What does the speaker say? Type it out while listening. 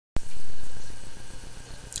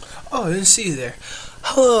Oh, I didn't see you there.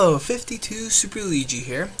 Hello, 52 Super Luigi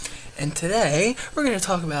here, and today we're going to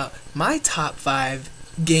talk about my top 5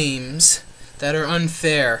 games that are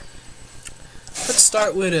unfair. Let's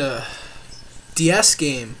start with a DS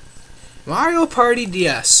game. Mario Party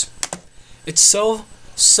DS. It's so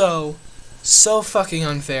fucking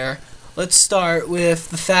unfair. Let's start with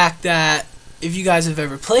the fact that if you guys have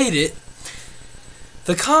ever played it,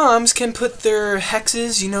 the comms can put their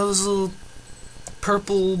hexes, you know, those little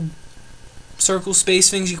purple circle space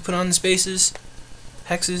things you can put on the spaces,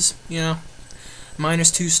 hexes, you know,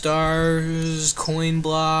 -2 stars, coin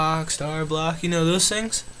block, star block, you know those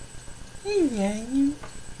things.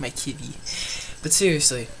 My kitty. But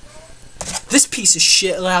seriously, this piece of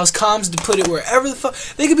shit allows comms to put it wherever the fuck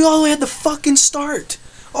they could be, all the way at the fucking start,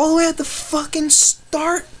 all the way at the fucking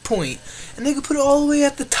start point, and they could put it all the way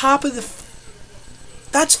at the top of the.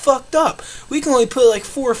 That's fucked up. We can only put like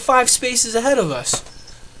 4 or 5 spaces ahead of us.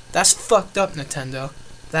 That's fucked up, Nintendo.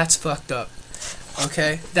 That's fucked up.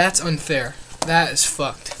 Okay? That's unfair. That is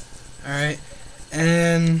fucked. Alright?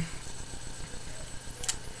 And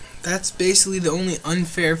that's basically the only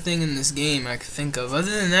unfair thing in this game I can think of.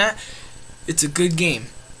 Other than that, it's a good game.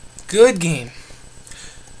 Good game.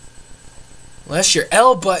 Unless your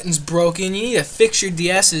L button's broken, you need to fix your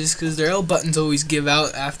DS's, because their L buttons always give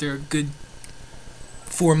out after a good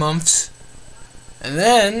 4 months. And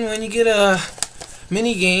then when you get a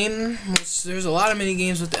mini game, which there's a lot of mini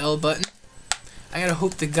games with the L button, I gotta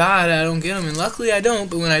hope to God I don't get them, and luckily I don't,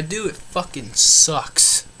 but when I do, it fucking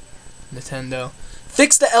sucks. Nintendo,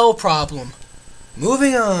 fix the L problem.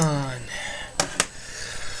 Moving on.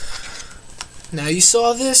 Now, you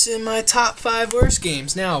saw this in my top 5 worst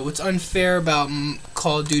games. Now, what's unfair about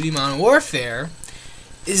Call of Duty Modern Warfare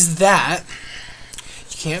is that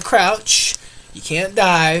you can't crouch, you can't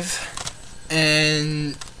dive,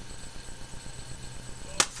 and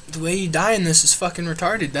the way you die in this is fucking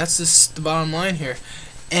retarded. That's just the bottom line here.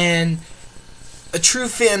 And a true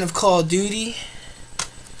fan of Call of Duty,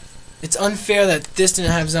 it's unfair that this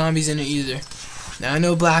didn't have zombies in it either. Now, I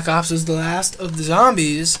know Black Ops was the last of the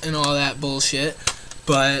zombies and all that bullshit,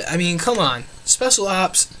 but I mean, come on. Special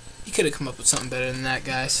Ops, you could have come up with something better than that,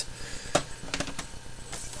 guys.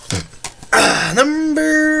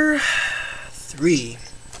 Number 3.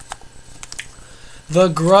 The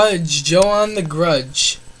Grudge. Joe the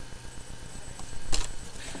Grudge.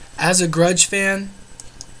 As a Grudge fan,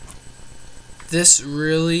 this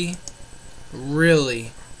really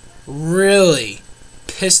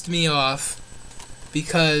pissed me off,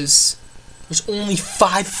 because there's only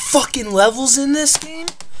 5 fucking levels in this game.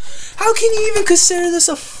 How can you even consider this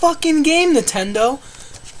a fucking game, Nintendo?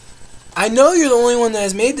 I know you're the only one that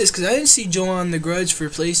has made this, because I didn't see Joe the Grudge for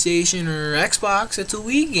PlayStation or Xbox. It's a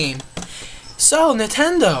Wii game. So,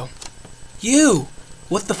 Nintendo,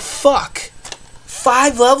 what the fuck?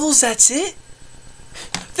 5 levels, that's it?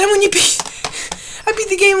 Then when you I beat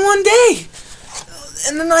the game one day,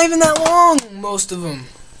 and they're not even that long, most of them.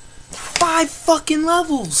 5 fucking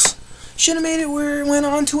levels. Should have made it where it went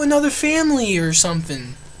on to another family or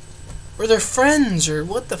something, or their friends, or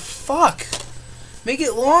what the fuck. Make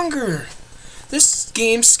it longer. This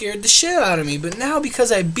game scared the shit out of me, but now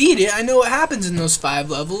because I beat it, I know what happens in those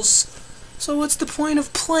 5 levels. So what's the point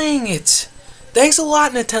of playing it? Thanks a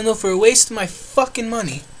lot, Nintendo, for wasting my fucking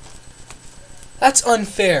money. That's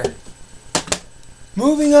unfair.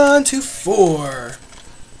 Moving on to 4.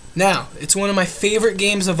 Now, it's one of my favorite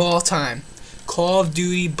games of all time. Call of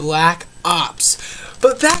Duty Black Ops.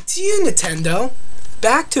 But back to you, Nintendo.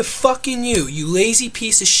 Back to fucking you lazy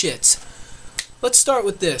piece of shit. Let's start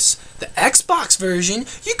with this. The Xbox version,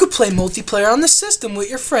 you could play multiplayer on the system with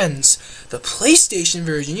your friends. The PlayStation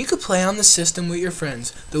version, you could play on the system with your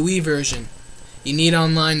friends. The Wii version, you need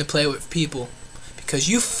online to play with people, because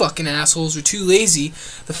you fucking assholes were too lazy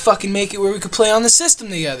to fucking make it where we could play on the system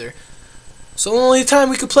together. So the only time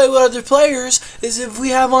we could play with other players is if we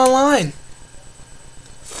have online.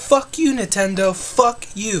 Fuck you, Nintendo. Fuck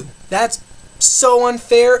you. That's so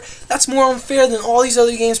unfair. That's more unfair than all these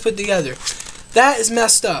other games put together. That is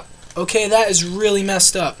messed up. Okay, that is really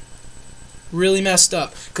messed up. Really messed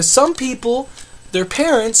up. Because some people, their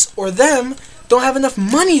parents or them, don't have enough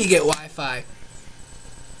money to get Wi-Fi.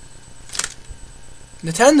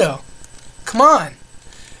 Nintendo, come on.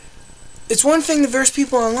 It's one thing to verse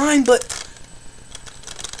people online, but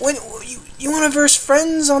when you want to verse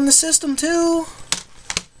friends on the system too,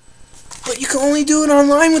 but you can only do it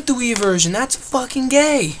online with the Wii version. That's fucking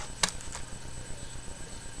gay.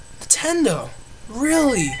 Nintendo,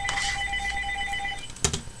 really?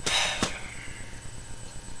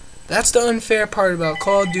 That's the unfair part about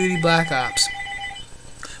Call of Duty Black Ops.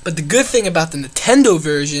 But the good thing about the Nintendo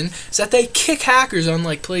version is that they kick hackers,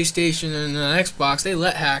 unlike PlayStation and Xbox. They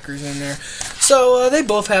let hackers in there. So they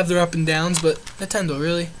both have their up and downs, but Nintendo,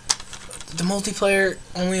 really? The multiplayer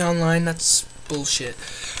only online, that's bullshit.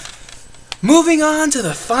 Moving on to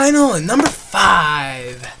the final and number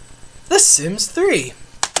 5. The Sims 3.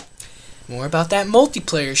 More about that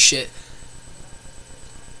multiplayer shit.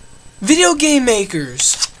 Video game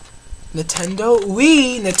makers. Nintendo,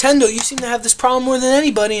 Nintendo, you seem to have this problem more than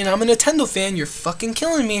anybody, and I'm a Nintendo fan. You're fucking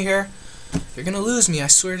killing me here. You're gonna lose me, I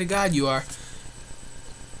swear to God you are.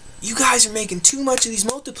 You guys are making too much of these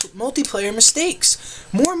multiplayer mistakes.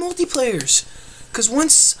 More multiplayers. Because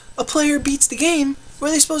once a player beats the game, what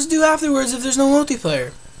are they supposed to do afterwards if there's no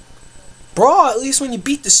multiplayer? Brawl, at least when you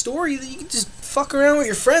beat the story, you can just fuck around with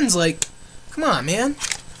your friends, like, come on, man.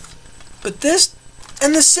 But this,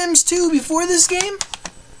 and The Sims 2 before this game,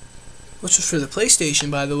 which was for the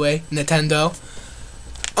PlayStation, by the way, Nintendo,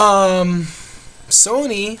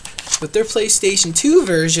 Sony, with their PlayStation 2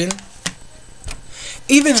 version,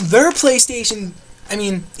 even their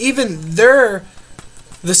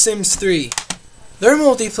The Sims 3, their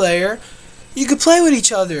multiplayer, you could play with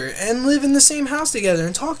each other and live in the same house together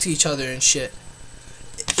and talk to each other and shit.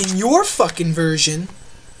 In your fucking version,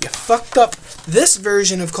 you fucked up this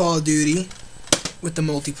version of Call of Duty with the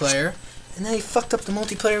multiplayer, and then you fucked up the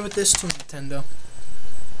multiplayer with this too, Nintendo.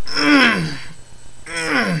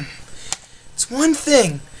 It's one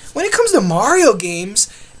thing. When it comes to Mario games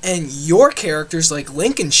and your characters like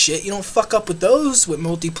Link and shit, you don't fuck up with those with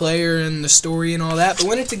multiplayer and the story and all that. But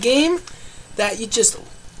when it's a game that you just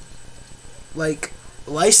like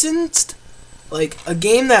licensed, like a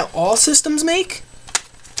game that all systems make,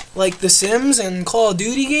 like The Sims and Call of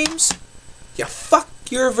Duty games, you fuck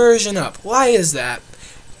your version up. Why is that?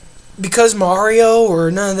 Because Mario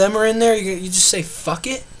or none of them are in there, you just say fuck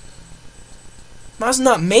it? Might as well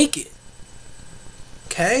not make it.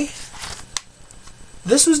 Okay?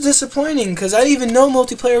 This was disappointing because I didn't even know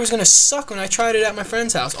multiplayer was going to suck when I tried it at my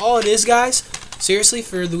friend's house. All it is, guys, seriously,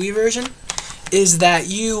 for the Wii version, is that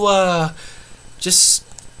you just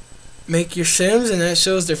make your Sims and then it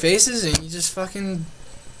shows their faces and you just fucking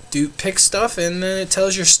pick stuff and then it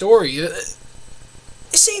tells your story.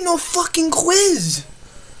 This ain't no fucking quiz.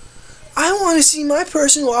 I want to see my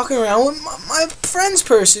person walking around with my friend's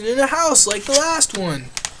person in a house like the last one.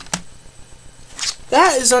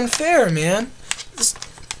 That is unfair, man.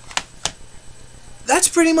 That's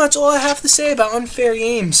pretty much all I have to say about unfair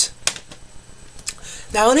games.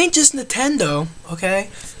 Now, it ain't just Nintendo, okay?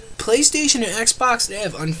 PlayStation and Xbox, they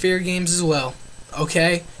have unfair games as well,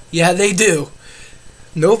 okay? Yeah, they do.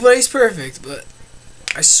 Nobody's perfect, but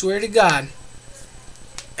I swear to God,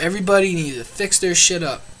 everybody needs to fix their shit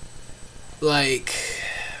up. Like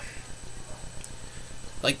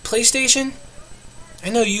PlayStation, I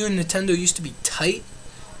know you and Nintendo used to be tight,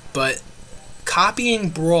 but copying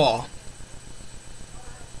Brawl,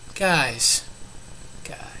 guys.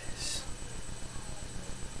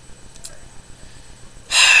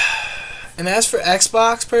 And as for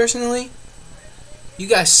Xbox, personally, you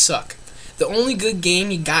guys suck. The only good game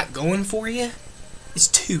you got going for you is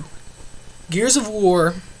 2. Gears of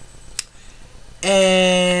War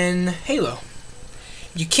and Halo.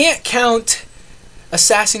 You can't count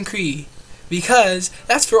Assassin's Creed because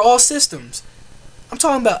that's for all systems. I'm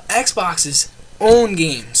talking about Xbox's own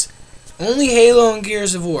games. Only Halo and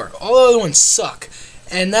Gears of War. All the other ones suck.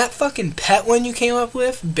 And that fucking pet one you came up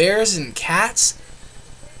with, bears and cats,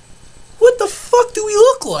 what the fuck do we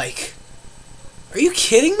look like? Are you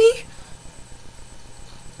kidding me?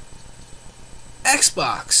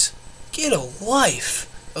 Xbox, get a life,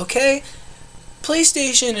 okay?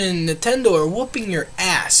 PlayStation and Nintendo are whooping your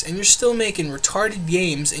ass, and you're still making retarded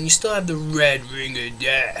games, and you still have the red ring of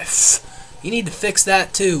death. You need to fix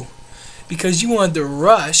that too, because you wanted to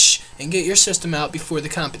rush and get your system out before the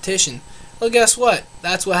competition. Well, guess what?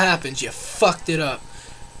 That's what happens. You fucked it up.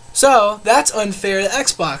 So, that's unfair to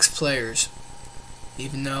Xbox players.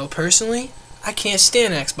 Even though, personally, I can't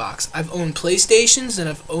stand Xbox. I've owned PlayStations and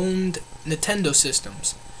I've owned Nintendo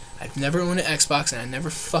systems. I've never owned an Xbox and I never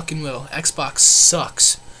fucking will. Xbox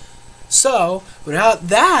sucks. So, without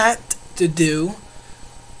that to do,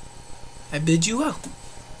 I bid you well.